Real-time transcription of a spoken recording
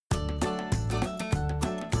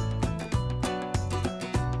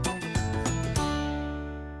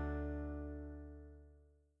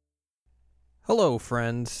Hello,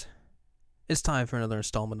 friends. It's time for another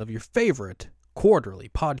installment of your favorite quarterly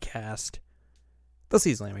podcast, the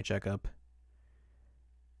Seasonal Anime Checkup.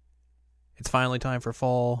 It's finally time for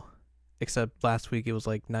fall, except last week it was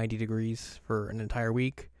like 90 degrees for an entire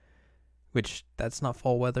week, which that's not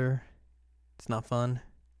fall weather. It's not fun.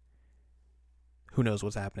 Who knows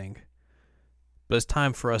what's happening? But it's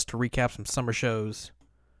time for us to recap some summer shows,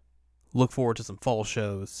 look forward to some fall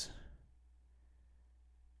shows,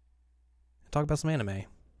 and talk about some anime.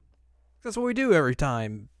 That's what we do every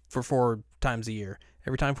time for 4 times a year.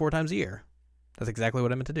 Every time 4 times a year. That's exactly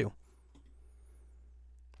what I meant to do.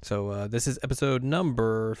 So this is episode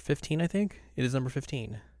number 15, I think. It is number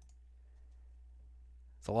 15.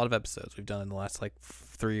 It's a lot of episodes we've done in the last like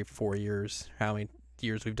 3 or 4 years. How many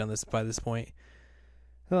years we've done this by this point.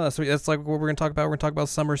 So that's like what we're going to talk about. We're going to talk about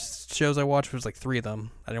summer shows I watched, which was like 3 of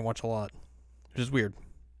them. I didn't watch a lot, which is weird.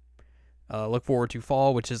 Look forward to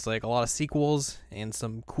fall, which is like a lot of sequels and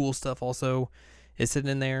some cool stuff also is sitting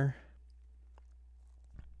in there.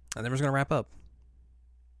 And then we're just going to wrap up.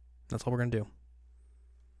 That's all we're going to do.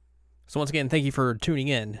 So once again, thank you for tuning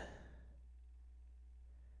in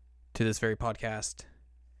to this very podcast.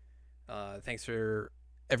 Thanks for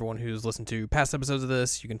everyone who's listened to past episodes of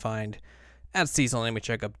this. You can find at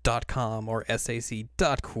seasonalanimecheckup.com or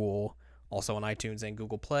sac.cool. Also on iTunes and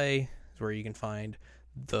Google Play is where you can find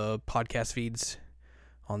the podcast feeds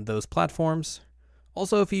on those platforms.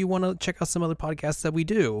 Also, if you want to check out some other podcasts that we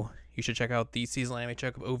do, you should check out the Seasonal Anime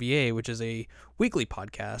Checkup OVA, which is a weekly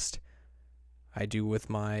podcast I do with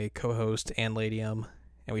my co-host Ann Ladium,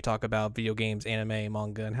 and we talk about video games, anime,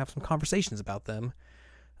 manga, and have some conversations about them.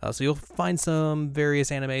 So you'll find some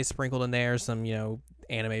various anime sprinkled in there, some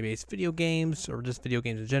anime-based video games, or just video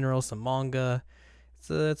games in general, some manga.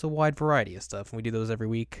 It's a wide variety of stuff, and we do those every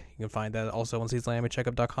week. You can find that also on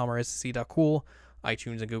seasonalanimecheckup.com or sac.cool,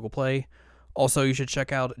 iTunes, and Google Play. Also, you should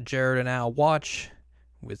check out Jared and Al Watch.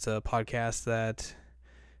 It's a podcast that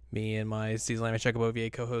me and my Seasonal Anime Checkup OVA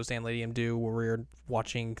co-host Ann Ladium do, where we're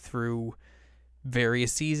watching through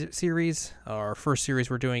various series. Our first series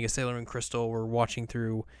we're doing is Sailor Moon Crystal. We're watching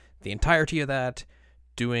through the entirety of that,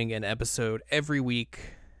 doing an episode every week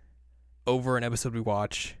over an episode we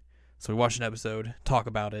watch. So we watch an episode, talk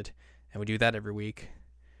about it, and we do that every week.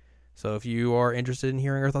 So if you are interested in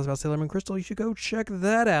hearing our thoughts about Sailor Moon Crystal, you should go check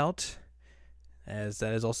that out, as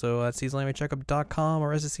that is also at seasonalanimecheckup.com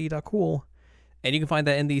or sac.cool. And you can find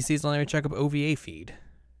that in the Seasonal Anime Checkup OVA feed,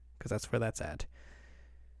 because that's where that's at.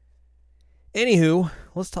 Anywho,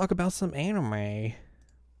 let's talk about some anime.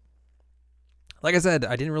 Like I said,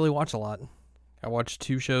 I didn't really watch a lot. I watched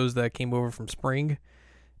 2 shows that came over from spring,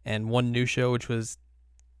 and 1 new show, which was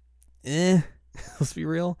let's be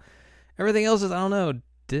real. Everything else is, I don't know,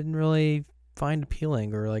 didn't really find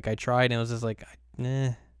appealing, or like I tried and it was just like,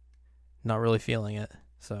 not really feeling it.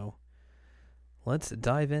 So let's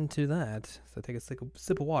dive into that. So take a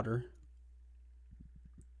sip of water.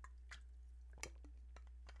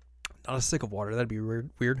 Not a sip of water, that'd be weird.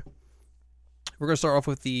 We're going to start off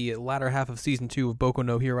with the latter half of Season 2 of Boku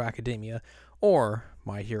no Hero Academia, or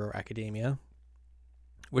My Hero Academia,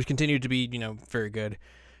 which continued to be, very good.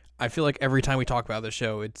 I feel like every time we talk about this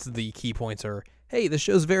show, it's the key points are, hey, this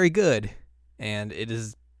show's very good. And it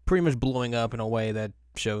is pretty much blowing up in a way that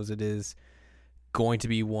shows it is going to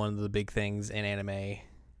be one of the big things in anime.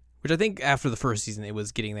 Which I think after the first season, it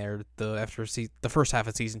was getting there. After the first half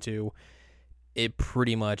of Season 2, it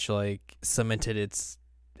pretty much like cemented its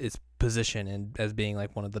position as being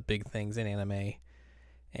like one of the big things in anime.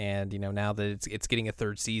 And, now that it's getting a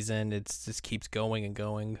 3rd season, it just keeps going and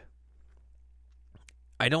going.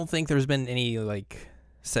 I don't think there's been any like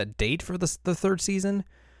set date for the 3rd season,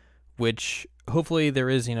 which hopefully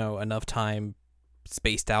there is, enough time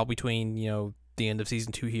spaced out between, the end of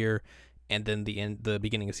Season 2 here and then the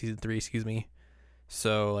beginning of Season 3, excuse me.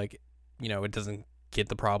 So like, it doesn't get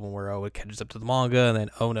the problem where, it catches up to the manga and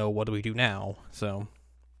then, oh no, what do we do now? So,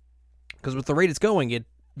 because with the rate it's going, it,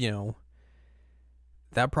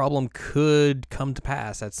 that problem could come to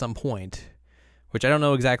pass at some point. Which I don't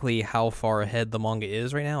know exactly how far ahead the manga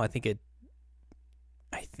is right now. I think it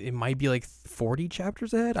might be like 40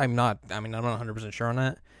 chapters ahead. I'm not 100% sure on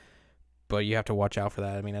that. But you have to watch out for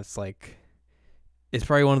that. I mean, it's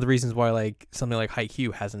probably one of the reasons why like something like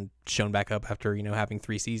Haikyuu hasn't shown back up after, having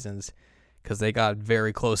 3 seasons. Because they got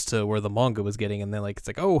very close to where the manga was getting. And then it's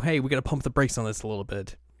like, oh, hey, we got to pump the brakes on this a little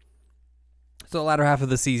bit. So the latter half of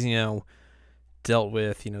the season, dealt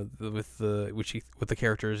with, with the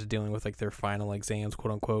characters dealing with like their final exams,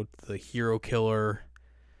 quote unquote, the hero killer,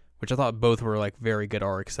 which I thought both were like very good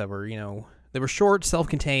arcs that were, they were short,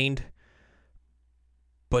 self-contained,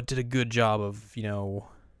 but did a good job of,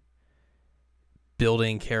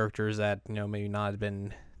 building characters that, maybe not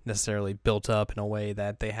been necessarily built up in a way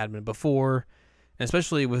that they had been before. And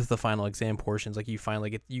especially with the final exam portions, like you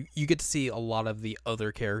finally get you get to see a lot of the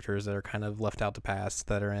other characters that are kind of left out to pass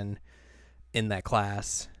that are in that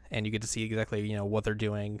class, and you get to see exactly what they're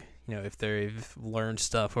doing, if they've learned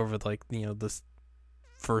stuff over like this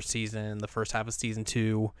first season, the first half of season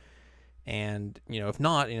 2, and if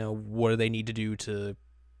not, what do they need to do to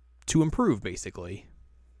improve, basically.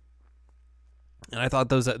 And I thought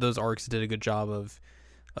those arcs did a good job of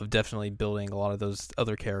definitely building a lot of those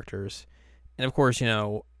other characters. And of course,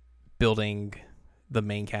 building the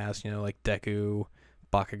main cast, like Deku,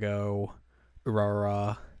 Bakugo,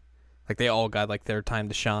 Urara, like they all got like their time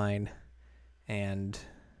to shine and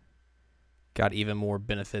got even more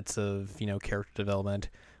benefits of, character development.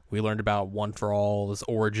 We learned about One for All's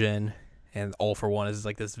origin, and All for One is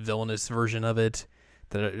like this villainous version of it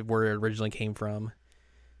where it originally came from.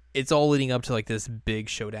 It's all leading up to like this big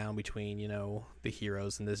showdown between, the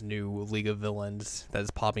heroes and this new League of Villains that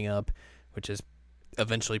is popping up, which is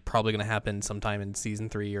eventually probably going to happen sometime in season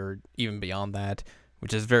 3 or even beyond that,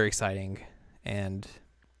 which is very exciting. And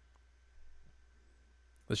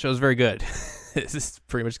the show's very good. This is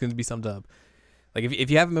pretty much going to be summed up. Like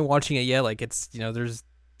if you haven't been watching it yet, like it's,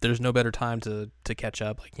 there's no better time to catch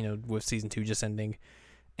up, like, with season 2 just ending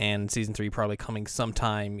and season 3 probably coming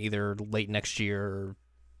sometime either late next year or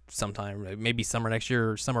sometime, maybe summer next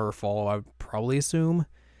year, or summer or fall, I would probably assume.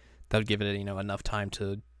 That would give it, enough time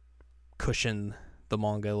to cushion the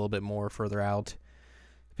manga a little bit more further out.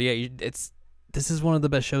 But yeah, this is one of the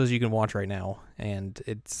best shows you can watch right now, and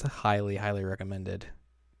it's highly, highly recommended.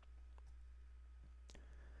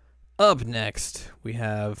 Up next, we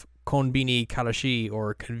have Konbini Karashi,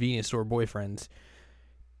 or Convenience Store Boyfriends.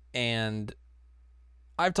 And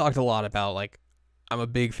I've talked a lot about, like, I'm a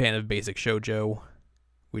big fan of basic shoujo,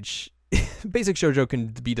 which basic shoujo can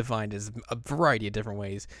be defined as a variety of different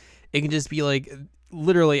ways. It can just be like,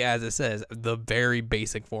 literally as it says, the very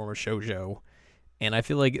basic form of shoujo. And I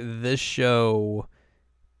feel like this show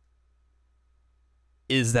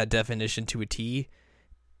is that definition to a T.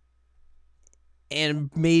 And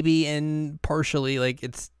maybe, and partially, like,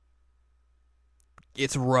 it's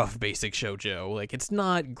rough basic shoujo. Like, it's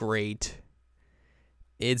not great.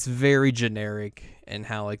 It's very generic in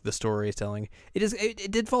how, like, the story is telling.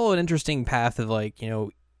 It did follow an interesting path of, like,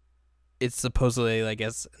 it's supposedly, I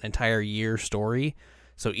guess, an entire year story.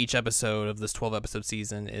 So each episode of this 12-episode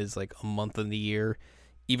season is, like, a month in the year,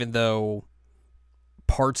 even though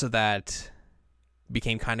parts of that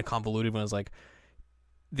became kind of convoluted when it was, like,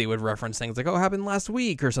 they would reference things like, oh, it happened last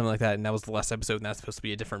week or something like that, and that was the last episode, and that's supposed to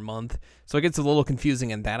be a different month. So it gets a little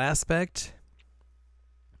confusing in that aspect.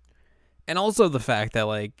 And also the fact that,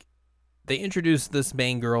 like, they introduced this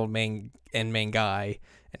main girl main guy,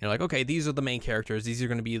 and you're like, okay, these are the main characters. These are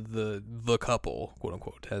going to be the couple, quote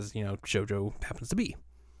unquote, as, shoujo happens to be.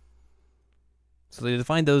 So they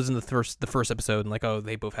defined those in the first episode, and like, oh,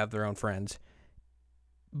 they both have their own friends.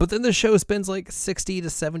 But then the show spends like 60 to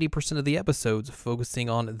 70% of the episodes focusing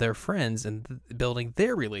on their friends and building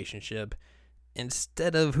their relationship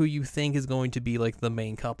instead of who you think is going to be like the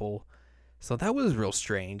main couple. So that was real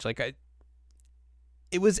strange. Like,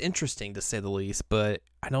 it was interesting to say the least, but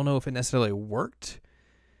I don't know if it necessarily worked,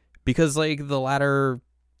 because like the latter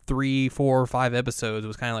 3, 4, 5 episodes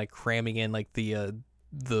was kind of like cramming in like the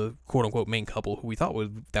quote unquote main couple who we thought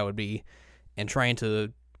that would be, and trying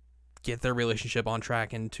to get their relationship on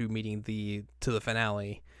track into meeting to the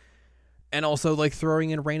finale. And also like throwing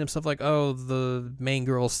in random stuff like, oh, the main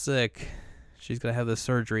girl's sick, she's gonna have this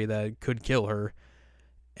surgery that could kill her.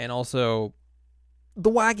 And also the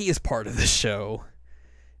wackiest part of this show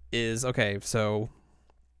is, okay, so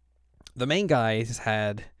the main guy has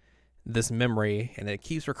had this memory, and it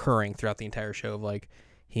keeps recurring throughout the entire show, of like,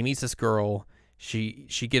 he meets this girl, she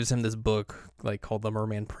gives him this book like called The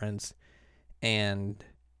Merman Prince, and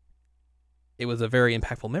it was a very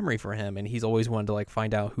impactful memory for him, and he's always wanted to like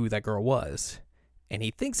find out who that girl was, and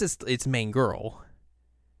he thinks it's main girl.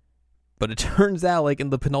 But it turns out, like,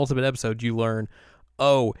 in the penultimate episode, you learn,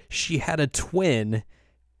 oh, she had a twin.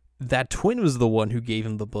 That twin was the one who gave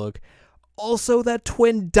him the book. Also, that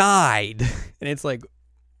twin died. And it's like,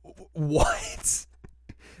 what?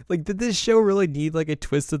 Like, did this show really need like a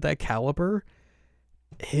twist of that caliber?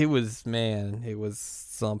 It was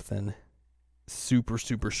something super,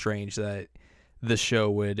 super strange that the show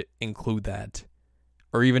would include that,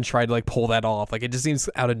 or even try to like pull that off. Like, it just seems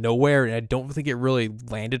out of nowhere, and I don't think it really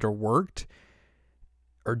landed or worked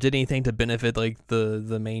or did anything to benefit like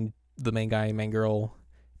the main guy, main girl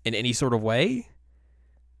in any sort of way.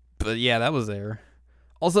 But yeah, that was there.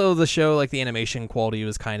 Also, the show, like, the animation quality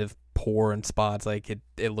was kind of poor in spots. Like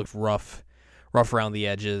it looked rough around the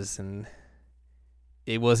edges, and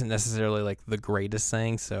it wasn't necessarily like the greatest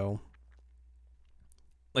thing. So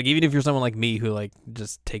like even if you're someone like me who like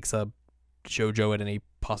just takes up JoJo at any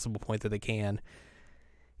possible point that they can,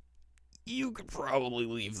 you could probably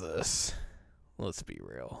leave this. Let's be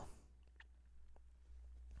real.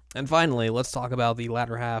 And finally, let's talk about the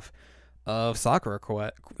latter half of Sakura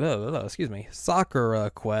Quest. Sakura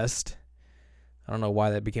Quest. I don't know why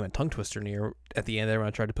that became a tongue twister at the end there when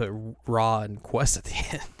I tried to put Ra and Quest at the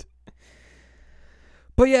end.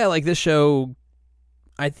 But yeah, like this show,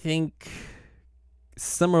 I think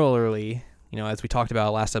similarly, as we talked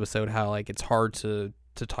about last episode, how like it's hard to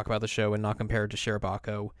talk about the show and not compare it to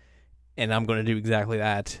Shirobako, and I'm going to do exactly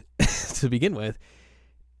that to begin with.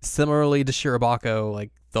 Similarly to Shirobako,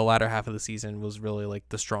 like the latter half of the season was really like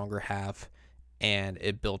the stronger half, and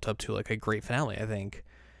it built up to like a great finale, I think,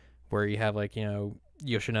 where you have like,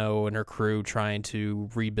 Yoshino and her crew trying to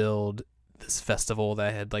rebuild this festival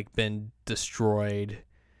that had like been destroyed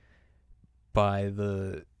by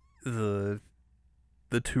the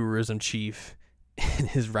tourism chief in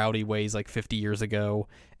his rowdy ways like 50 years ago,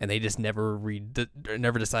 and they just never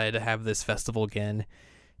decided to have this festival again.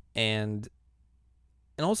 And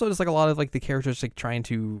also just like a lot of like the characters like trying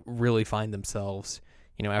to really find themselves,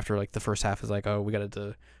 after like the first half is like, oh, we gotta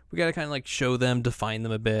kind of like show them, define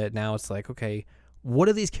them a bit. Now it's like, okay, what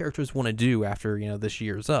do these characters want to do after this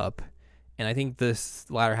year's up? And I think this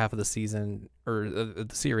latter half of the season, or the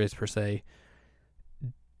series per se,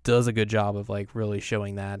 does a good job of like really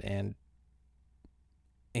showing that and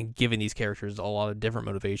giving these characters a lot of different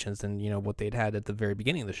motivations than what they'd had at the very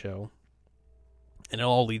beginning of the show. And it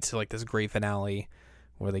all leads to like this great finale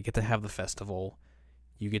where they get to have the festival.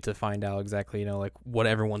 You get to find out exactly, like what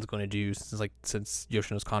everyone's going to do since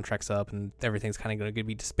Yoshino's contract's up and everything's kind of going to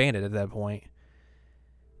be disbanded at that point.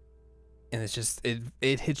 And it's just,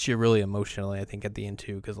 it hits you really emotionally, I think, at the end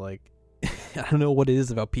too, because like, I don't know what it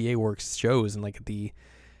is about PA Works shows and like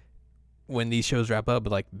when these shows wrap up,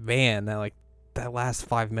 but like, man, that last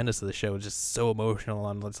 5 minutes of the show is just so emotional,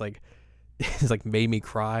 and it's like made me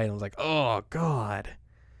cry, and I was like, oh god.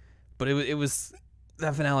 But it was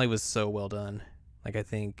that finale was so well done. Like, I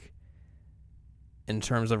think in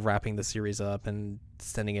terms of wrapping the series up and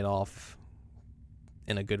sending it off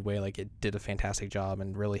in a good way, like it did a fantastic job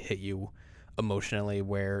and really hit you emotionally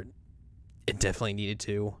where it definitely needed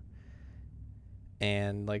to.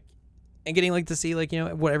 And getting like to see like,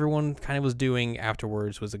 what everyone kind of was doing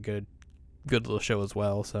afterwards was a good little show as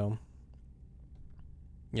well. So,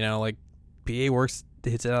 like PA Works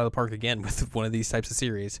hits it out of the park again with one of these types of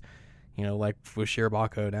series. Like with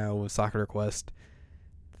Shirobako now with Sakura Quest,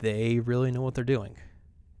 they really know what they're doing.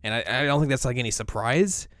 And I don't think that's like any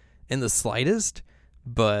surprise in the slightest,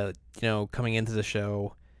 but, coming into the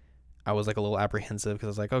show, I was like a little apprehensive because I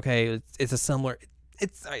was like, okay, it's a similar,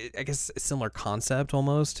 I guess a similar concept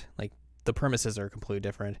almost. Like the premises are completely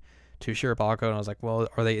different to Shirobako, and I was like, well,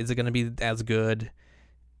 is it going to be as good?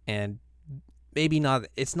 And maybe not,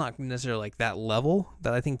 it's not necessarily like that level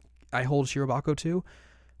that I think I hold Shirobako to,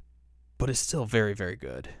 but it's still very, very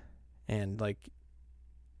good. And like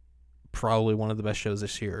probably one of the best shows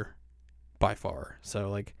this year by far. So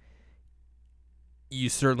like you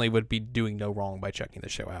certainly would be doing no wrong by checking the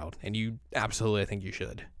show out, and you absolutely, I think you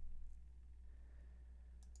should.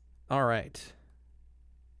 All right.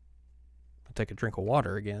 I'll take a drink of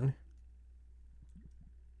water again.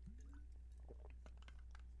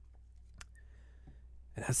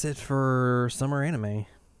 And that's it for summer anime.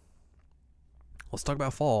 Let's talk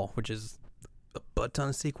about fall, which is a butt ton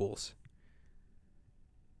of sequels.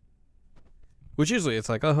 Which usually it's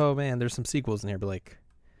like, oh man, there's some sequels in here, but like,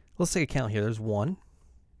 let's take a count here. There's one.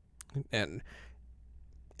 And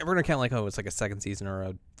we're going to count like, oh, it's like a second season or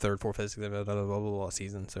a third, fourth, fifth, blah, blah, blah, blah, blah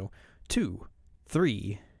season. So 2,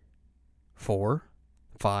 3, 4,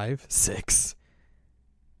 5, 6,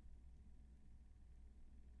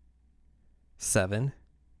 7,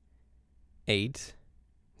 8,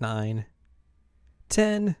 9,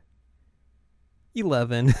 10,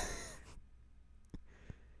 11,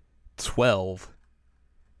 12.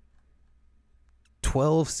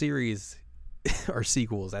 12 series are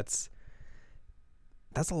sequels. That's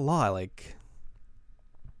a lot. Like,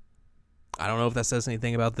 I don't know if that says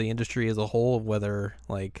anything about the industry as a whole, whether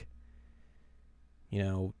like,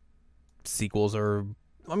 sequels are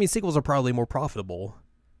probably more profitable.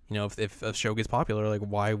 If a show gets popular, like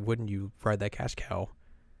why wouldn't you ride that cash cow?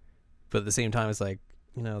 But at the same time, it's like,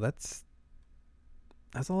 that's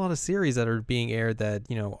a lot of series that are being aired that,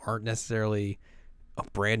 aren't necessarily a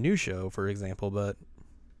brand new show, for example. But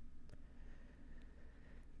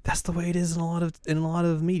that's the way it is in a lot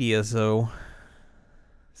of media. So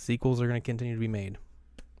sequels are going to continue to be made.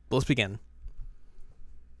 But let's begin.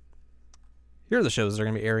 Here are the shows that are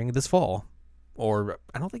going to be airing this fall. Or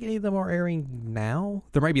I don't think any of them are airing now.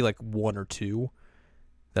 There might be like one or two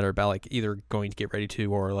that are about like either going to get ready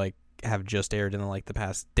to or like have just aired in like the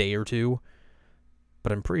past day or two.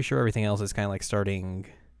 But I'm pretty sure everything else is kind of like starting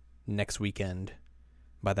next weekend.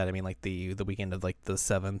 By that I mean like the weekend of like the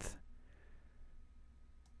 7th.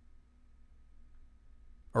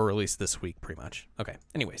 Or at least this week, pretty much. Okay,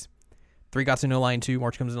 anyways. 3 Gatsu no Lion 2,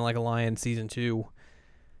 March Comes In Like a Lion, Season 2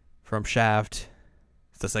 from Shaft.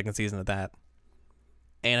 It's the second season of that.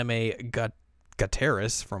 Anime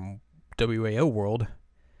Gateris from WAO World.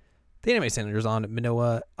 The anime centers on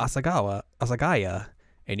Minoa Asagaya,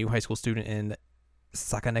 a new high school student in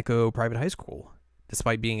Sakaneko Private High School.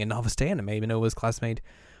 Despite being a novice to anime, Minoa's classmate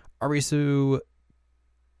Arisu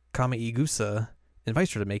Kamiigusa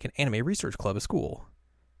invites her to make an anime research club at school.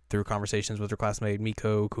 Through conversations with her classmate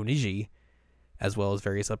Miko Kuniji, as well as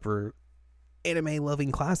various upper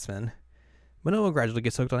anime-loving classmen, Minoa gradually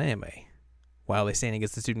gets hooked on anime. While they stand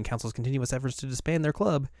against the student council's continuous efforts to disband their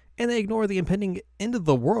club, and they ignore the impending end of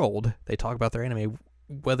the world, they talk about their anime,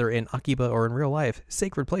 whether in Akiba or in real life,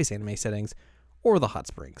 Sacred Place anime settings, or the hot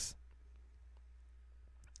springs.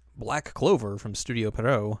 Black Clover from Studio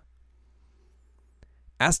Pierrot.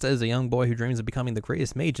 Asta is a young boy who dreams of becoming the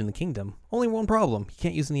greatest mage in the kingdom. Only one problem, he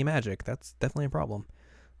can't use any magic. That's definitely a problem.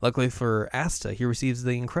 Luckily for Asta, he receives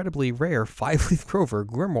the incredibly rare 5-leaf clover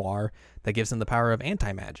grimoire that gives him the power of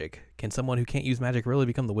anti-magic. Can someone who can't use magic really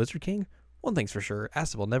become the Wizard King? One thing's for sure,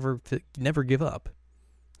 Asta will never give up.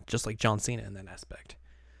 Just like John Cena in that aspect.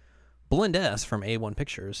 Blend S from A1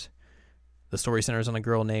 Pictures. The story centers on a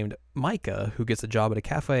girl named Micah who gets a job at a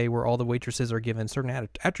cafe where all the waitresses are given certain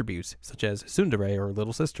attributes, such as tsundere or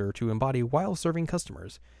little sister, to embody while serving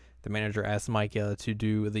customers. The manager asks Micah to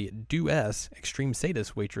do the do-s, extreme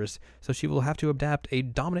sadist waitress, so she will have to adapt a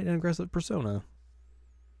dominant and aggressive persona.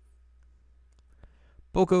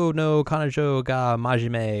 Boko no Kanajo ga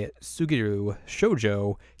Majime Sugiru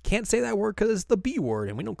Shoujo. Can't say that word because it's the B word,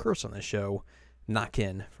 and we don't curse on this show.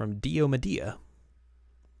 Nakin from Dio Medea.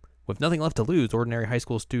 With nothing left to lose, ordinary high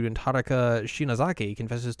school student Haruka Shinazaki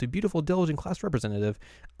confesses to beautiful, diligent class representative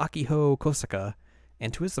Akiho Kosaka,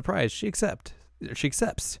 and to his surprise, she accepts.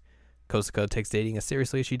 Kosaka takes dating as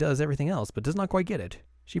seriously as she does everything else, but does not quite get it.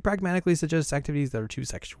 She pragmatically suggests activities that are too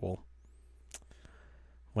sexual.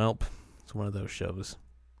 Well, it's one of those shows.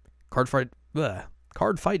 Card Fight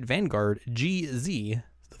Vanguard GZ,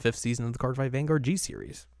 the 5th season of the Card Fight Vanguard G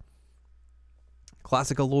series.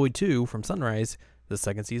 Classicaloid 2 from Sunrise, the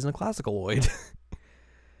 2nd season of Classicaloid.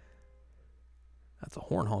 That's a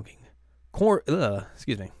horn honking.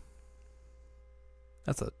 Excuse me.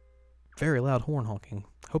 That's a very loud horn honking.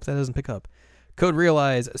 Hope that doesn't pick up. Code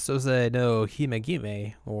Realize Sose no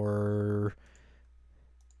Himegime, or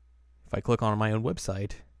if I click on my own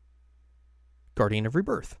website, Guardian of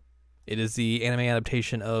Rebirth. It is the anime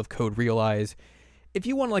adaptation of Code Realize. If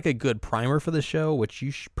you want like a good primer for the show, which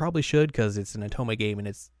you probably should because it's an Otome game and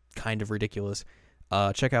it's kind of ridiculous,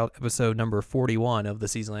 check out episode number 41 of the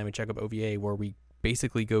Season Anime Checkup OVA, where we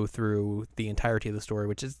basically go through the entirety of the story,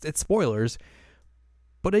 which is, it's spoilers,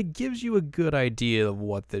 but it gives you a good idea of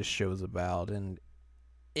what this show's about, and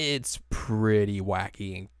it's pretty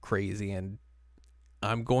wacky and crazy, and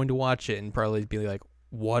I'm going to watch it and probably be like,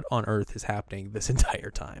 what on earth is happening this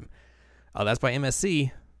entire time? That's by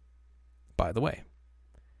MSC, by the way.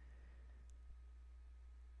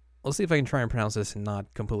 Let's see if I can try and pronounce this and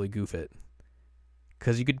not completely goof it.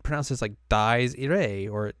 Because you could pronounce this like Dies Irae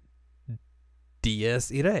or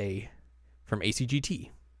Dies Irae from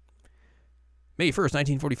ACGT. May 1st,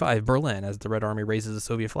 1945, Berlin. As the Red Army raises the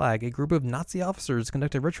Soviet flag, a group of Nazi officers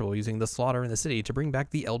conduct a ritual using the slaughter in the city to bring back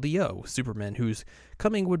the LDO, Supermen whose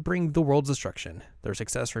coming would bring the world's destruction. Their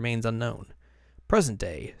success remains unknown. Present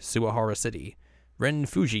day, Suwahara City. Ren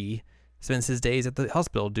Fuji spends his days at the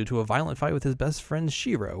hospital due to a violent fight with his best friend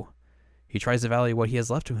Shiro. He tries to value what he has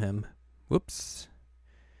left to him. Whoops.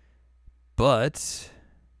 But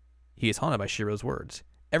he is haunted by Shiro's words.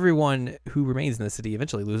 Everyone who remains in the city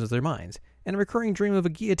eventually loses their minds, and a recurring dream of a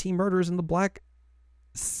guillotine murders in the Black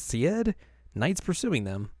Sied Knights pursuing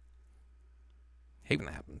them. Hate when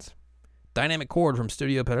that happens. Dynamic Chord from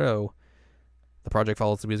Studio Pierrot. The project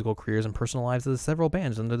follows the musical careers and personal lives of the several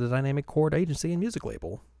bands under the Dynamic Chord agency and music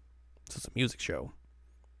label. This is a music show.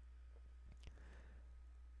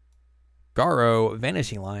 Garo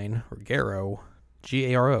Vanishing Line, or Garo,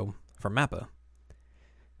 Garo, from Mappa.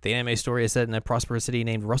 The anime story is set in a prosperous city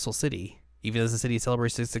named Russell City. Even as the city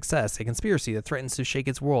celebrates its success, a conspiracy that threatens to shake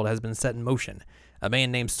its world has been set in motion. A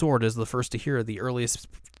man named Sword is the first to hear the earliest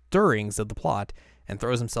stirrings of the plot and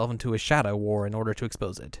throws himself into a shadow war in order to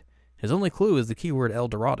expose it. His only clue is the keyword El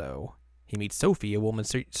Dorado. He meets Sophie, a woman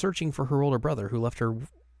searching for her older brother who left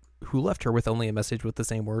her with only a message with the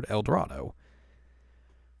same word, El Dorado.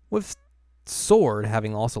 With Sword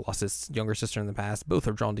having also lost his younger sister in the past, both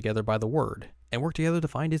are drawn together by the word and work together to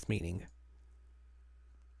find its meaning.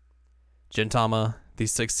 Gintama, the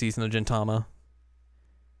 6th season of Gintama.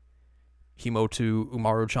 Himoto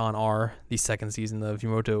Umaru-chan R, the 2nd season of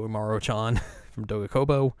Himoto Umaru-chan from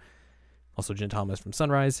Dogakobo. Also Gintama is from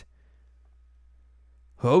Sunrise.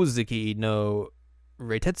 Hozuki no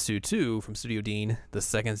Reitetsu 2 from Studio Dean, the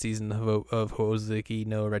 2nd season of Hozuki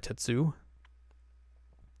no Reitetsu.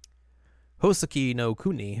 Hoseki no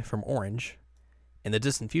Kuni from Orange. In the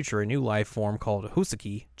distant future, a new life form called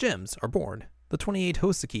Hoseki gems are born. The 28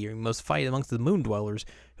 Hoseki must fight amongst the moon dwellers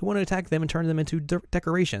who want to attack them and turn them into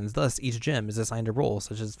decorations. Thus, each gem is assigned a role,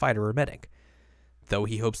 such as fighter or medic. Though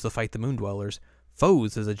he hopes to fight the moon dwellers,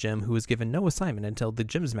 Foes is a gem who is given no assignment until the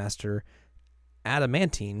gem's master,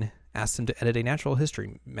 Adamantine, asks him to edit a natural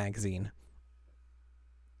history magazine.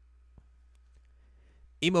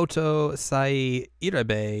 Imoto Sai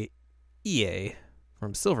Irabe Ie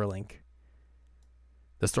from Silverlink.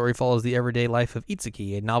 The story follows the everyday life of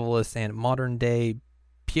Itsuki, a novelist and modern-day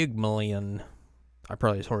Pygmalion. I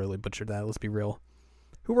probably totally butchered that, let's be real.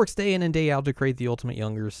 Who works day in and day out to create the ultimate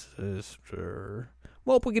younger sister.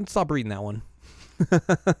 Well, we can stop reading that one.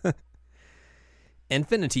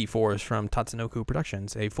 Infinity Force from Tatsunoko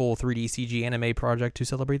Productions, a full 3D CG anime project to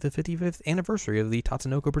celebrate the 55th anniversary of the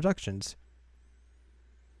Tatsunoko Productions.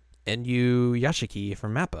 Inuyashiki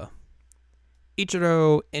from Mappa.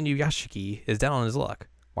 Ichiro Inuyashiki is down on his luck.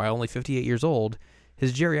 While only 58 years old,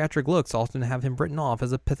 his geriatric looks often have him written off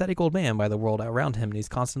as a pathetic old man by the world around him, and he's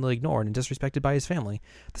constantly ignored and disrespected by his family,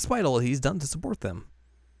 despite all he's done to support them.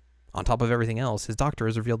 On top of everything else, his doctor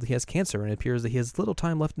has revealed that he has cancer, and it appears that he has little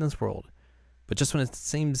time left in this world. But just when it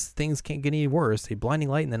seems things can't get any worse, a blinding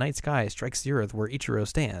light in the night sky strikes the earth where Ichiro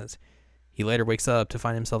stands. He later wakes up to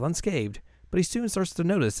find himself unscathed, but he soon starts to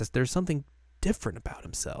notice that there's something different about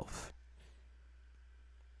himself.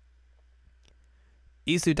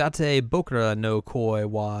 Isudate Bokura no Koi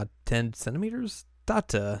wa 10 centimeters?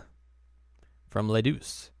 Data from Le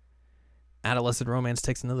Deuce. Adolescent romance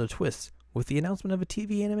takes another twist with the announcement of a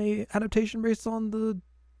TV anime adaptation based on the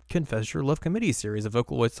Confess Your Love Committee series of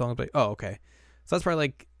Vocaloid songs. Oh, okay. So that's probably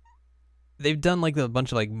like, they've done like a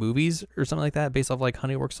bunch of like movies or something like that based off like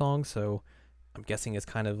Honeywork songs, so I'm guessing it's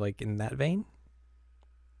kind of like in that vein.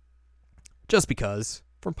 Just Because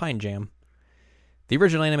from Pine Jam. The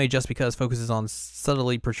original anime Just Because focuses on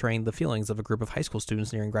subtly portraying the feelings of a group of high school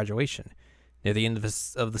students nearing graduation. Near the end of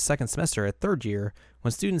the second semester at third year,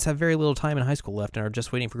 when students have very little time in high school left and are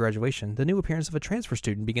just waiting for graduation, the new appearance of a transfer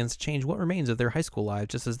student begins to change what remains of their high school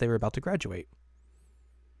lives just as they were about to graduate.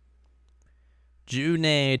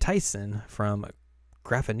 June Tyson from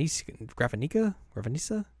Graphanica?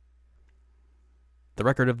 The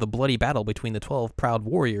record of the bloody battle between the 12 proud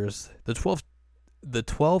warriors, the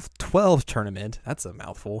 12 tournament, that's a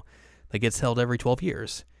mouthful, that gets held every 12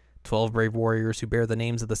 years. 12 brave warriors who bear the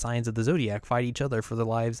names of the signs of the zodiac fight each other for their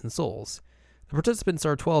lives and souls. The participants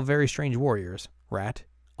are 12 very strange warriors: rat,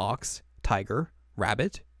 ox, tiger,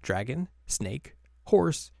 rabbit, dragon, snake,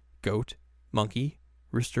 horse, goat, monkey,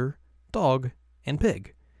 rooster, dog, and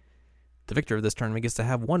pig. The victor of this tournament gets to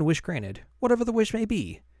have one wish granted, whatever the wish may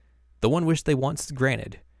be. The one wish they want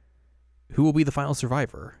granted. Who will be the final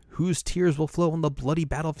survivor? Whose tears will flow on the bloody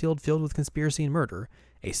battlefield filled with conspiracy and murder?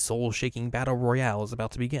 A soul-shaking battle royale is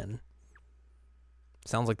about to begin.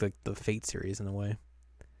 Sounds like the Fate series in a way.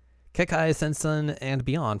 Kekai Sensen and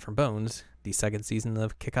Beyond from Bones, the second season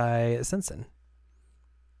of Kekai Sensen.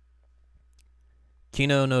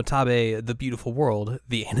 Kino no Tabe, The Beautiful World,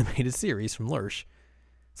 the animated series from Lurch.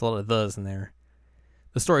 There's a lot of thes in there.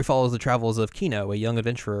 The story follows the travels of Kino, a young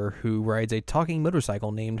adventurer who rides a talking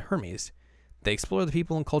motorcycle named Hermes. They explore the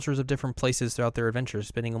people and cultures of different places throughout their adventures,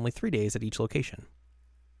 spending only 3 days at each location.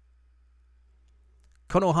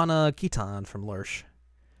 Konohana Kitan from Lurch.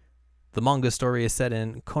 The manga story is set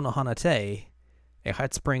in Konohana-te, a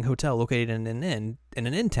hot spring hotel located in an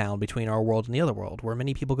inn town between our world and the other world, where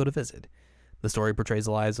many people go to visit. The story portrays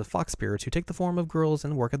the lives of fox spirits who take the form of girls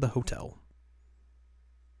and work at the hotel.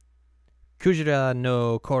 Kujira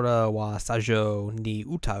no Kora wa Sajo ni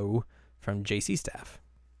Utau from JC Staff.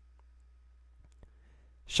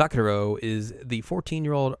 Shakiro is the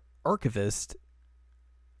 14-year-old archivist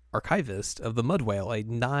of the Mud Whale, a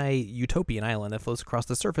nigh utopian island that floats across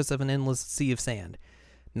the surface of an endless sea of sand.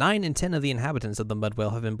 9 in 10 of the inhabitants of the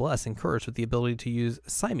Mudwell have been blessed and cursed with the ability to use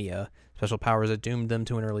Saimia, special powers that doomed them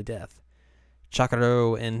to an early death.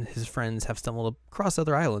 Chakaro and his friends have stumbled across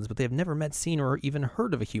other islands, but they have never met, seen, or even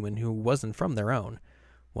heard of a human who wasn't from their own.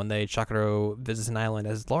 One day, Chakaro visits an island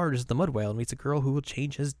as large as the Mudwell and meets a girl who will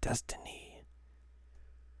change his destiny.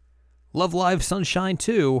 Love Live Sunshine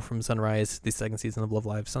 2 from Sunrise, the second season of Love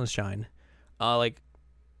Live Sunshine. I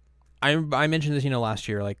mentioned this, last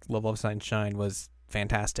year, Love Live Sunshine was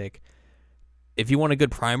fantastic. If you want a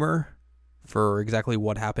good primer for exactly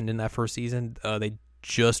what happened in that first season, they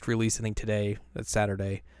just released, I think today, that's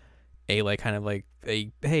Saturday,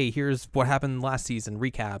 hey, here's what happened last season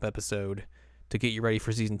recap episode to get you ready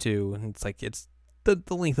for season 2. And it's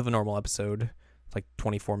the length of a normal episode. It's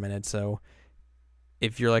 24 minutes. So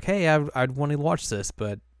if you're hey, I'd want to watch this,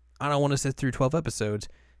 but I don't want to sit through 12 episodes,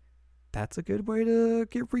 that's a good way to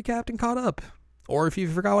get recapped and caught up. Or if you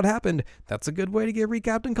forgot what happened, that's a good way to get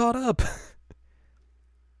recapped and caught up.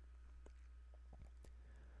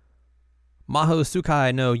 Maho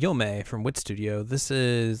Tsukai no Yome from Wit Studio. This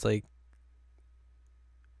is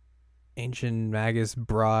Ancient Magus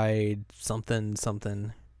Bride something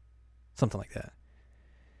like that.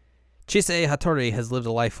 Chise Hattori has lived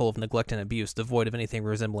a life full of neglect and abuse, devoid of anything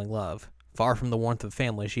resembling love. Far from the warmth of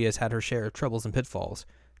family, she has had her share of troubles and pitfalls.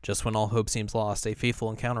 Just when all hope seems lost, a fateful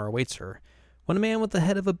encounter awaits her. When a man with the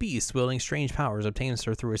head of a beast wielding strange powers obtains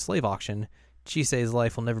her through a slave auction, Chise's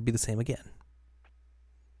life will never be the same again.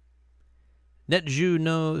 Netju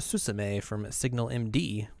no Susume from Signal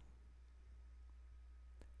MD.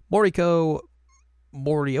 Morioka,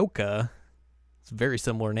 it's very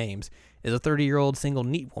similar names, is a 30-year-old single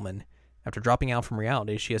neat woman. After dropping out from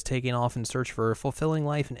reality, she has taken off in search for a fulfilling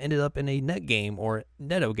life and ended up in a net game or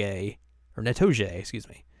netoge.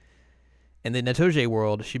 In the Netoge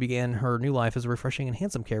world, she began her new life as a refreshing and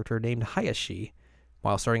handsome character named Hayashi.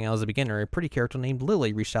 While starting out as a beginner, a pretty character named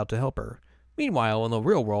Lily reached out to help her. Meanwhile, in the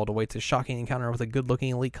real world awaits a shocking encounter with a good-looking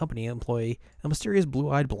elite company employee, a mysterious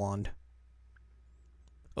blue-eyed blonde.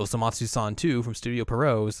 Osamatsu-san 2 from Studio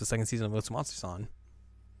Pierrot is the second season of Osamatsu-san,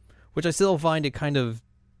 which I still find it kind of...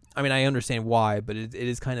 I understand why, but it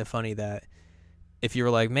is kind of funny that if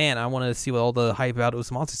you're man, I want to see what all the hype about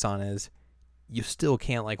Osamatsu-san is, you still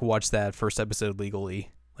can't, watch that first episode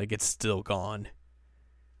legally. It's still gone.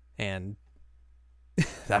 And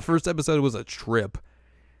that first episode was a trip.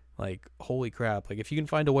 Holy crap. If you can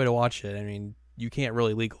find a way to watch it, you can't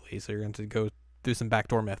really legally, so you're going to go through some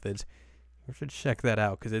backdoor methods. You should check that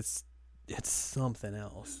out, because it's something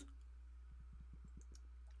else.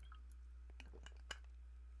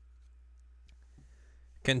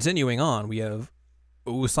 Continuing on, we have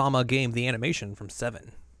Osama Game the Animation from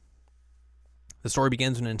 7. The story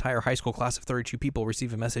begins when an entire high school class of 32 people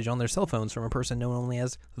receive a message on their cell phones from a person known only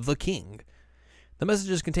as the King. The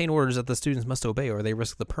messages contain orders that the students must obey or they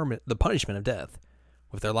risk the punishment of death.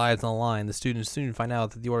 With their lives on the line, the students soon find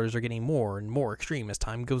out that the orders are getting more and more extreme as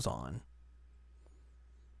time goes on.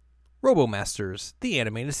 RoboMasters, the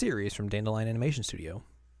animated series from Dandelion Animation Studio.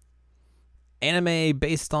 Anime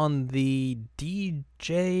based on the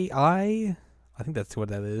DJI, I think that's what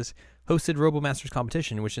that is, hosted RoboMasters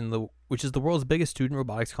competition, which is the world's biggest student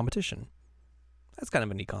robotics competition. That's kind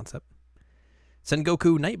of a neat concept.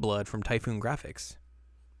 Sengoku Nightblood from Typhoon Graphics.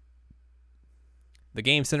 The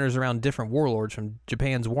game centers around different warlords from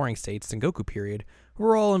Japan's Warring States Sengoku period, who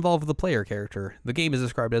are all involved with the player character. The game is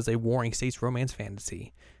described as a Warring States romance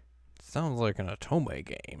fantasy. Sounds like an Otome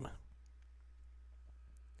game.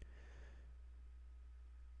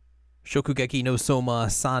 Shokugeki no Soma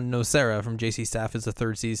San no Sera from JC Staff is the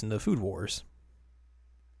third season of Food Wars.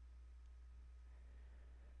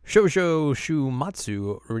 Shoujo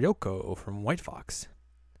Shumatsu Ryoko from White Fox.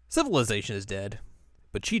 Civilization is dead,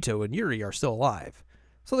 but Chito and Yuri are still alive,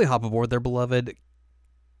 so they hop aboard their beloved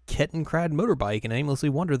Kettenkrad motorbike and aimlessly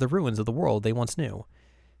wander the ruins of the world they once knew.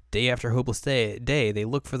 Day after hopeless day, they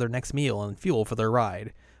look for their next meal and fuel for their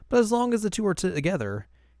ride, but as long as the two are together,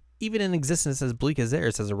 even an existence as bleak as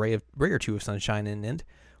theirs has a ray or two of sunshine in it,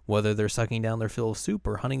 whether they're sucking down their fill of soup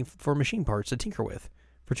or hunting for machine parts to tinker with.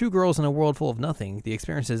 For two girls in a world full of nothing, the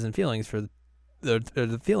experiences and feelings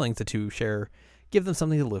the feelings the two share give them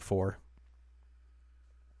something to live for.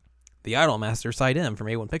 The Idolmaster Side M from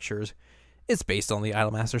A1 Pictures is based on the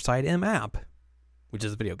Idolmaster Side M app, which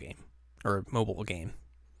is a video game, or a mobile game.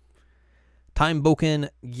 Time Boken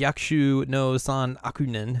Gyakushu no San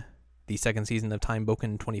Akunen, the second season of Time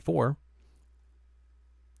Boken 24.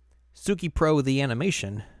 Suki Pro the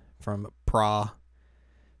Animation from Pra.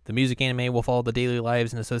 The music anime will follow the daily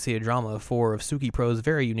lives and associated drama of four of Suki Pro's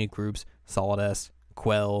very unique groups, Solid S,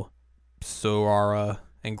 Quell, Sorara,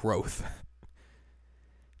 and Growth.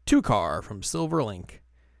 Two-Car from Silverlink.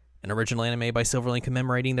 An original anime by Silverlink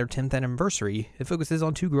commemorating their 10th anniversary, it focuses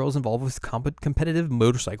on two girls involved with competitive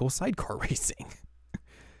motorcycle sidecar racing.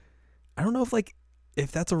 I don't know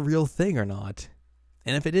if that's a real thing or not.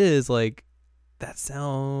 And if it is, that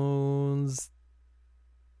sounds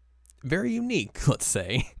very unique, let's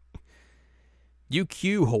say.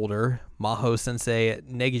 UQ holder Maho Sensei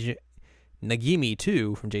Nagimi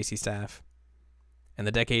 2 from JC Staff. In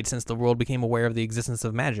the decade since the world became aware of the existence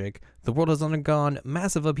of magic, the world has undergone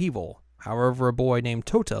massive upheaval. However, a boy named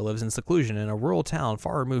Tota lives in seclusion in a rural town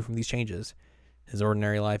far removed from these changes. His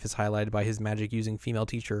ordinary life is highlighted by his magic-using female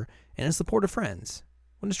teacher and his supportive friends.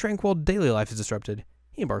 When his tranquil daily life is disrupted,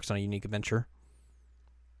 he embarks on a unique adventure.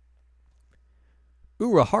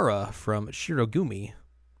 Urahara from Shirogumi.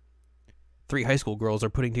 3 high school girls are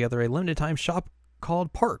putting together a limited-time shop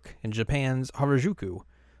called Park in Japan's Harajuku.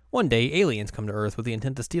 One day, aliens come to Earth with the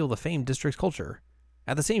intent to steal the famed district's culture.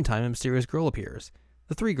 At the same time, a mysterious girl appears.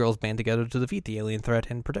 The 3 girls band together to defeat the alien threat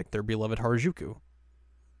and protect their beloved Harajuku.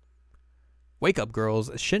 Wake Up Girls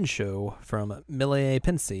Shinsho from Milie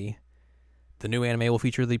Pensy. The new anime will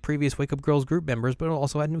feature the previous Wake Up Girls group members, but it'll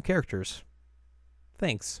also add new characters.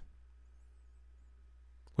 Thanks.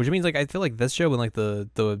 Which means, I feel like this show and,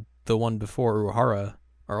 the one before Urahara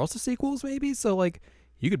are also sequels, maybe? So,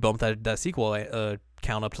 you could bump that sequel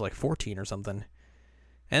count up to 14 or something.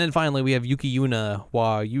 And then finally we have Yuki Yuna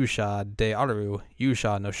wa Yusha de Aru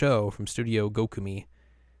Yusha no Sho from Studio Gokumi.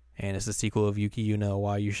 And it's the sequel of Yuki Yuna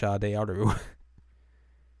wa Yusha de Aru.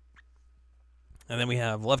 And then we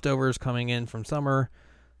have Leftovers coming in from summer.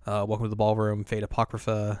 Welcome to the Ballroom, Fate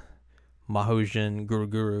Apocrypha, Mahojin Guru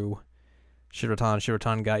Guru,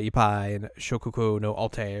 Shirotan ga Ippai, and Shokuko no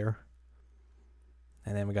Altair.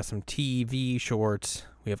 And then we got some TV shorts.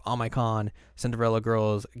 We have Amicon, Cinderella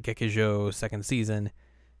Girls, Gekijo, 2nd season,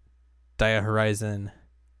 Dia Horizon,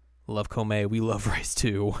 Love Kome, We Love Rice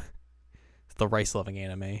 2. It's the rice-loving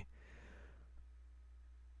anime.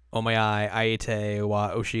 Omayai, Aite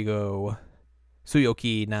wa Oshigo,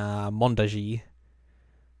 Suyoki na Mondaji,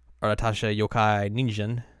 Aratasha Yokai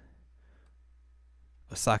Ninjin,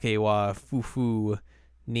 Osake wa Fufu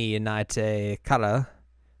ni Naite Kara,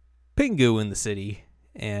 Pingu in the City,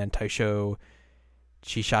 and Taisho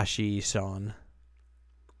Chishashi-san.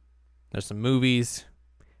 There's some movies.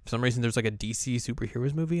 For some reason, there's a DC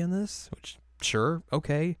superheroes movie in this, which, sure,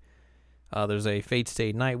 okay. There's a Fate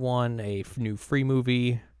Stay Night one, a new free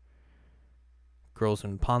movie, Girls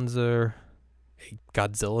in Panzer, a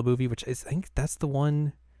Godzilla movie, which I think that's the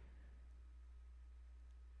one.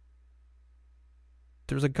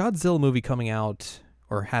 There's a Godzilla movie coming out,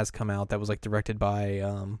 or has come out, that was directed by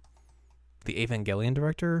the Evangelion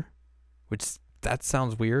director, which that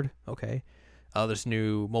sounds weird. Okay. There's a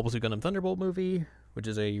new Mobile Suit Gundam Thunderbolt movie, which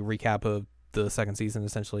is a recap of the 2nd season,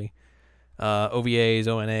 essentially. OVAs,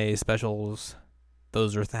 ONAs, specials,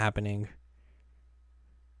 those are happening.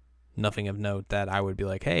 Nothing of note that I would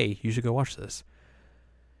be hey, you should go watch this.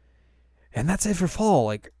 And that's it for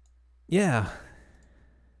fall. Yeah.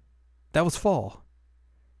 That was fall.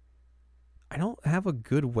 I don't have a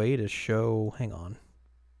good way to show... Hang on.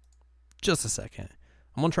 Just a second.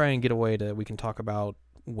 I'm going to try and get a way we can talk about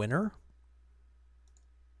winter.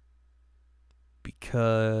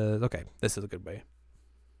 Because, okay, this is a good way.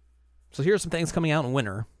 So here's some things coming out in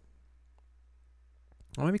winter.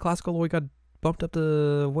 Or maybe Classical Lloyd got bumped up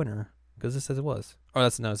to winter, because this says it was. Oh,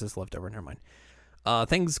 it says Leftover, never mind.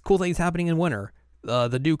 Cool things happening in winter.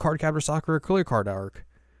 The new Cardcaptor Sakura Clear Card arc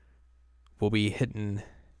will be hitting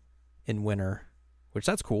in winter, which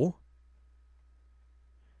that's cool.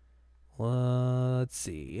 Let's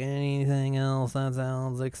see. Anything else that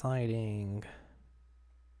sounds exciting?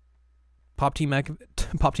 Pop Team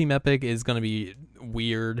Epic is going to be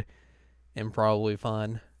weird and probably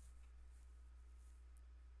fun.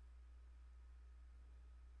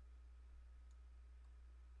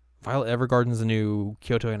 Violet Evergarden's a new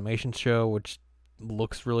Kyoto Animation show, which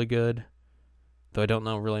looks really good, though I don't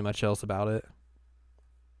know really much else about it.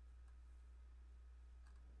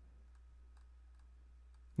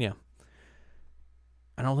 Yeah.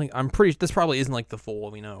 This probably isn't the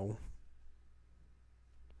full,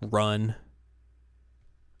 run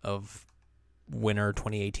of winter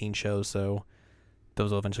 2018 shows, so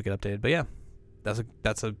those will eventually get updated. But yeah,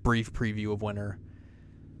 that's a brief preview of winter,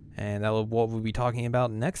 and that's what we'll be talking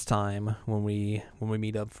about next time when we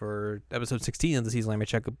meet up for episode 16 of the Season Anime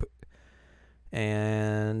Checkup.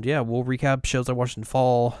 And yeah, we'll recap shows I watched in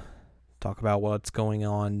fall, talk about what's going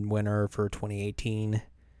on winter for 2018.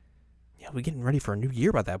 Yeah, we're getting ready for a new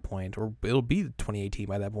year by that point, or it'll be 2018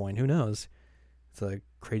 by that point. Who knows? It's a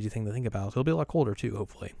crazy thing to think about. It'll be a lot colder too,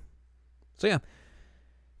 hopefully. So yeah,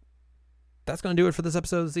 that's going to do it for this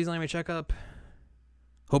episode of the Season Anime Checkup.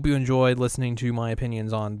 Hope you enjoyed listening to my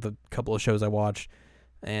opinions on the couple of shows I watched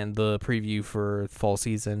and the preview for fall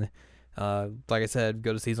season. Like I said,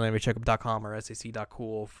 go to seasonanimecheckup.com or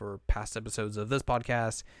sac.cool for past episodes of this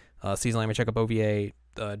podcast. Season Anime Checkup OVA,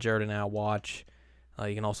 Jared and Al watch.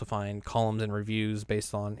 You can also find columns and reviews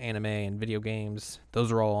based on anime and video games.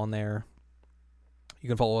 Those are all on there. You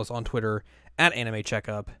can follow us on Twitter at Anime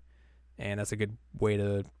Checkup, and that's a good way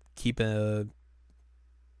to keeping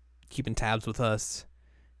tabs with us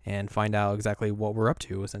and find out exactly what we're up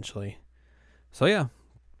to, essentially. So yeah,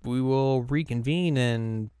 we will reconvene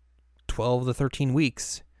in 12 to 13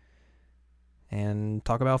 weeks and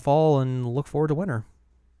talk about fall and look forward to winter.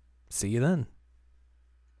 See you then.